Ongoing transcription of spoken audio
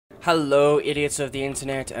Hello, idiots of the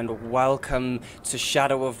internet, and welcome to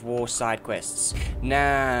Shadow of War side quests.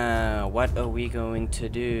 Now, what are we going to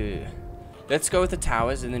do? Let's go with the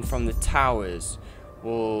towers, and then from the towers,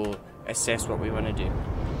 we'll assess what we want to do.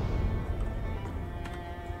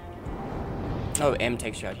 Oh, M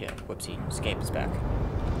takes you out here. Whoopsie. Escape is back.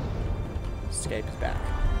 Escape is back.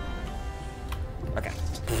 Okay.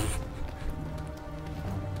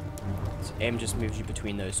 So M just moves you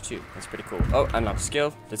between those two. That's pretty cool. Oh, unlock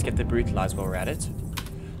skill. Let's get the brutalize while we're at it.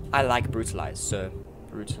 I like brutalize, so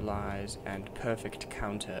brutalize and perfect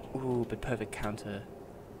counter. Ooh, but perfect counter.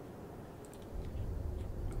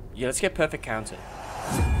 Yeah, let's get perfect counter.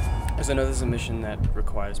 Because I know there's a mission that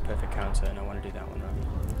requires perfect counter, and I want to do that one right.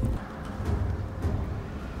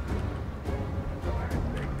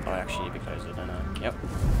 Oh, I actually need to be closer, don't I? Yep.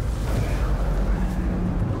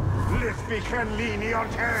 Vi kan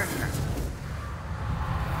linjeordten!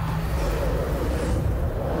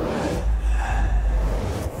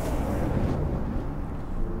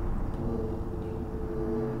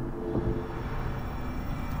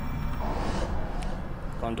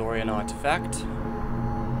 Gondorian artifact.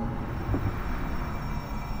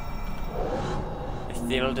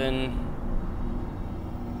 Ethildon.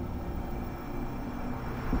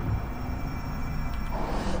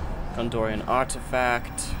 Gondorian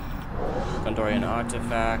artifact. Gondorian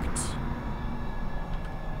artifact.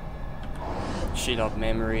 Sheet of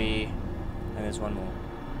memory. And there's one more.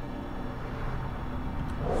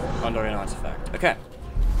 Gondorian artifact. Okay.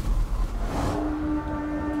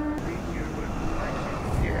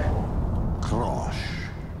 Cross.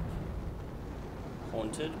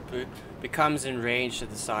 Haunted. Becomes enraged at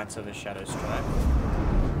the sights of a shadow strike.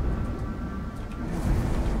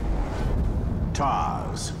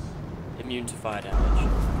 Tars. Immune to fire damage.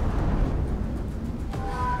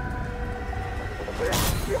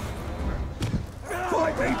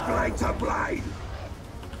 Fight me blade to blade!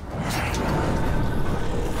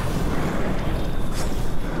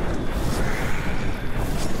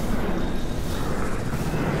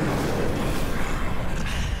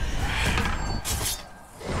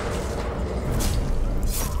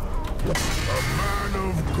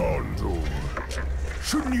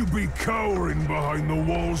 Shouldn't you be cowering behind the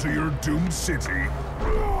walls of your doomed city?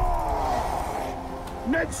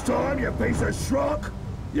 Next time, you piece of schrock,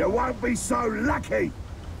 you won't be so lucky!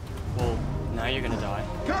 Well, now you're gonna die.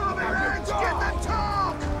 Come on, let's get the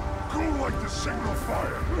talk! Go like the signal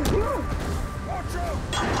fire! Watch out!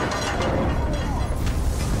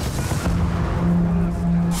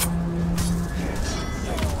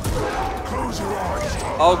 Close your eyes!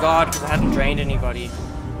 Oh god, because I hadn't drained anybody.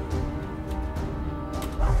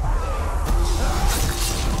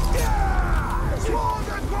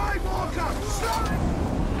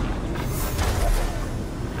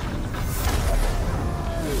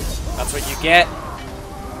 That's what you get.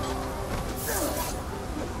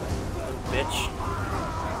 Bitch.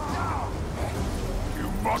 You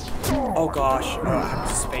must. Oh gosh.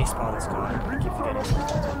 Spacebar this guy. I keep forgetting.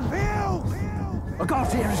 I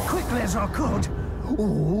got here as quickly as I could.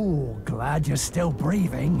 Oh, glad you're still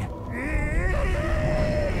breathing.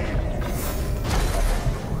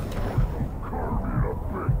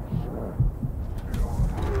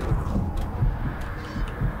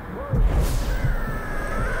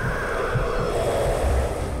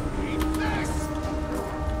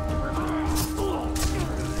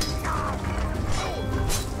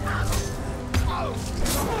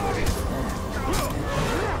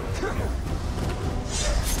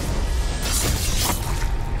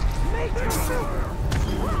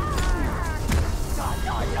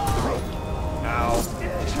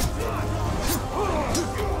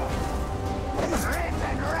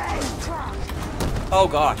 Oh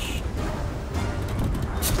gosh.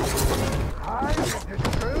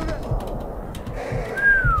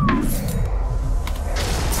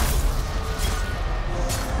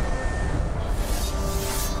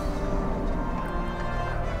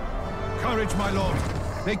 Courage, my lord.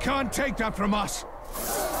 They can't take that from us.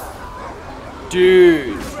 Dude.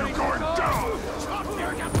 You're going down.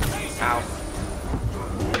 Ow.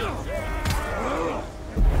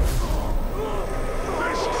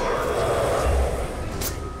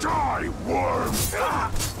 Die, worm!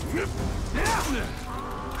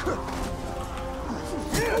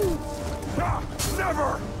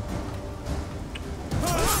 Never!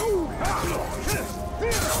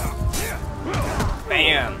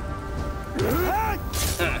 Bam.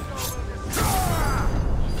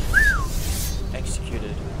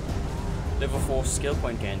 Executed. Level 4 skill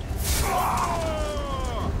point gained.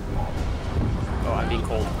 Oh, I'm being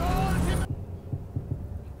called.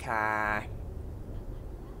 Okay.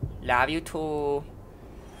 Love you too.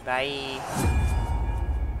 Bye.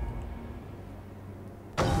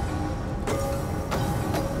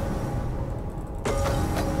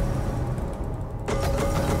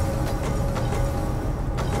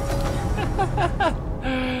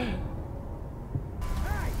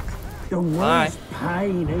 The worst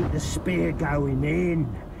pain ain't the spear going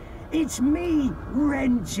in. It's me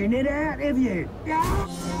wrenching it out of you. Ow,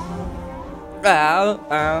 ow.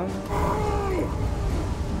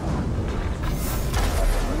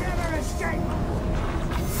 Never escape.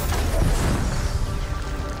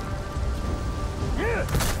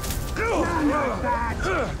 None of that.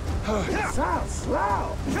 So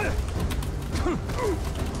slow.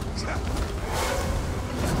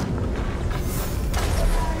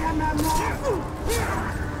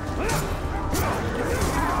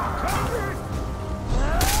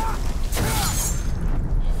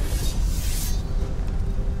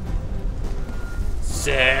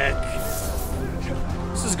 Sick.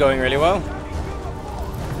 This is going really well.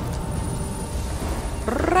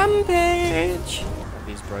 Rampage.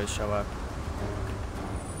 These bros show up.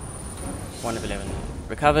 1 of 11.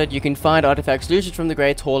 Recovered. You can find artifacts looted from the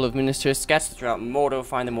Great Hall of Ministers scattered throughout Mordor.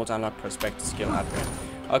 Find them all to unlock prospector skill upgrade.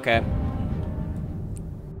 Okay.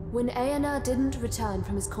 When Eonar didn't return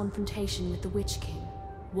from his confrontation with the Witch King,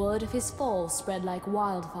 word of his fall spread like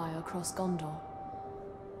wildfire across Gondor.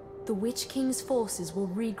 The Witch King's forces were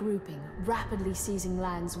regrouping, rapidly seizing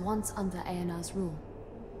lands once under Eonar's rule.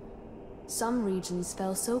 Some regions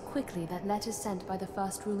fell so quickly that letters sent by the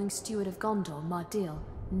first ruling steward of Gondor, Mardil,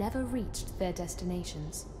 never reached their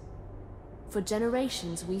destinations. For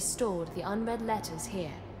generations we stored the unread letters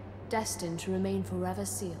here, destined to remain forever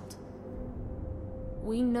sealed.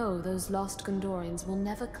 We know those lost Gondorians will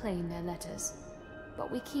never claim their letters,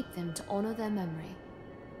 but we keep them to honor their memory.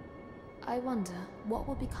 I wonder what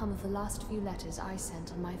will become of the last few letters I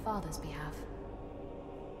sent on my father's behalf.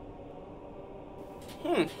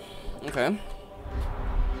 Okay.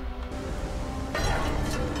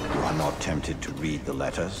 You are not tempted to read the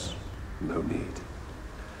letters? No need.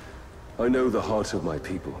 I know the heart of my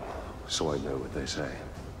people, so I know what they say.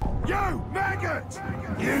 You, maggot!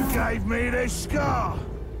 You gave me this scar.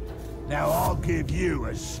 Now I'll give you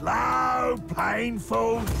a slow,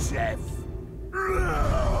 painful death.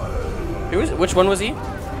 Which one was he? He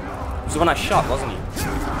was the one I shot, wasn't he?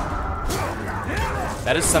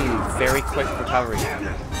 That is some very quick recovery.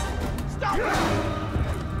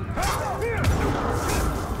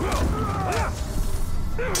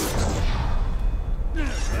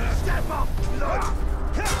 Step up, blood!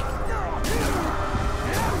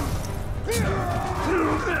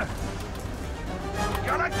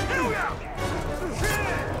 Gonna kill you!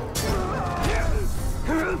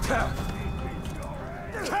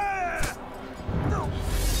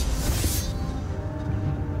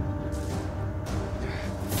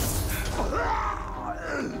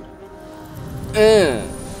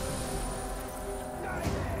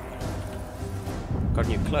 Got a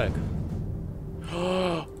new cloak.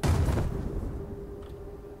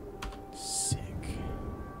 Sick.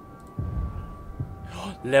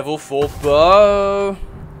 Level 4 bow.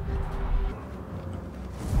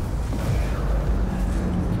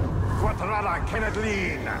 Quadrada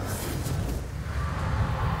Kennedlin!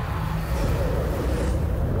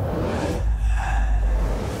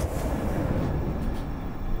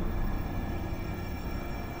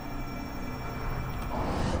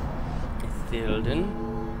 Thilden.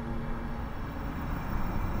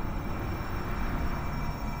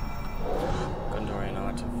 Gondorian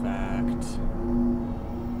artifact.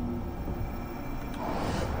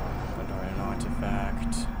 Gondorian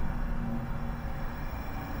artifact.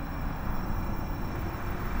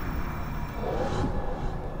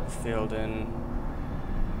 Thilden.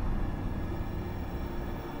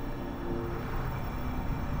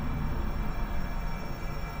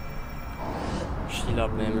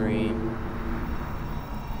 Shelob memory.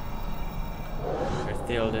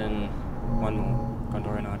 Thilden. One more.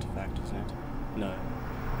 Gondorian artifact, isn't it? No.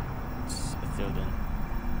 It's a Thilden.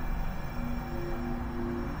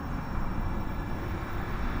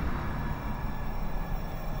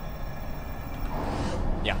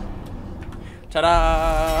 Yeah.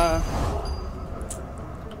 Ta-da!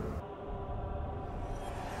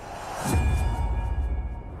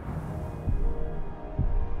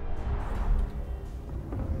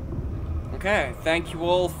 Okay, thank you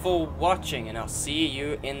all for watching, and I'll see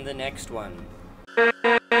you in the next one.